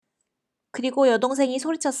그리고 여동생이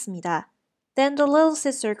소리쳤습니다. Then the little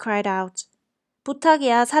sister cried out.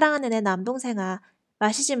 부탁이야, 사랑하는 내 남동생아.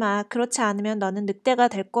 마시지 마. 그렇지 않으면 너는 늑대가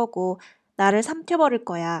될 거고 나를 삼켜버릴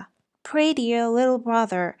거야. Pray dear little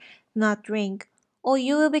brother, not drink, or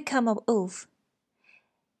you will become a wolf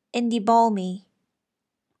and devour me.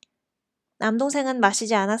 남동생은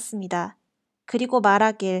마시지 않았습니다. 그리고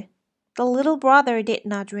말하길 The little brother did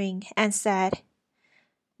not drink and said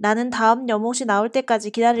나는 다음 연못이 나올 때까지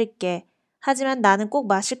기다릴게. 하지만 나는 꼭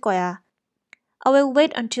마실 거야. I will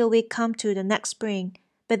wait until we come to the next spring,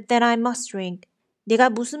 but then I must drink. 네가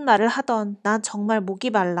무슨 말을 하던 난 정말 목이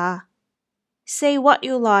말라. Say what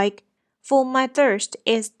you like, for my thirst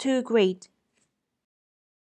is too great.